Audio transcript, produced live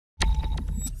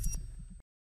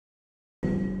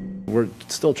we're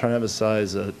still trying to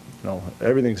emphasize that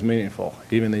everything's meaningful,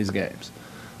 even these games.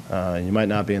 You might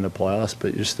not be in the playoffs,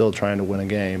 but you're still trying to win a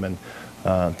game and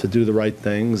to do the right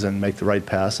things and make the right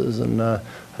passes. And I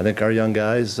think our young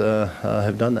guys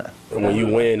have done that. And when you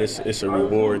win, it's a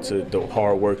reward to the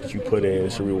hard work that you put in.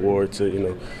 It's a reward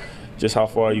to just how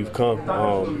far you've come.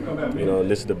 And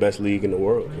this is the best league in the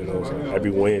world. So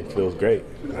every win feels great.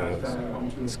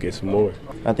 Let's get some more.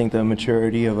 I think the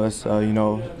maturity of us,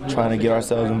 trying to get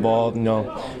ourselves involved,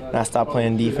 not stop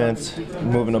playing defense,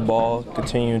 moving the ball,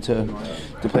 continuing to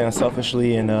play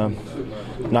unselfishly and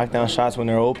knock down shots when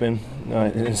they're open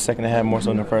in the second half more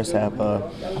so in the first half.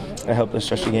 That helped us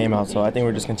stretch the game out. So I think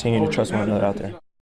we're just continuing to trust one another out there.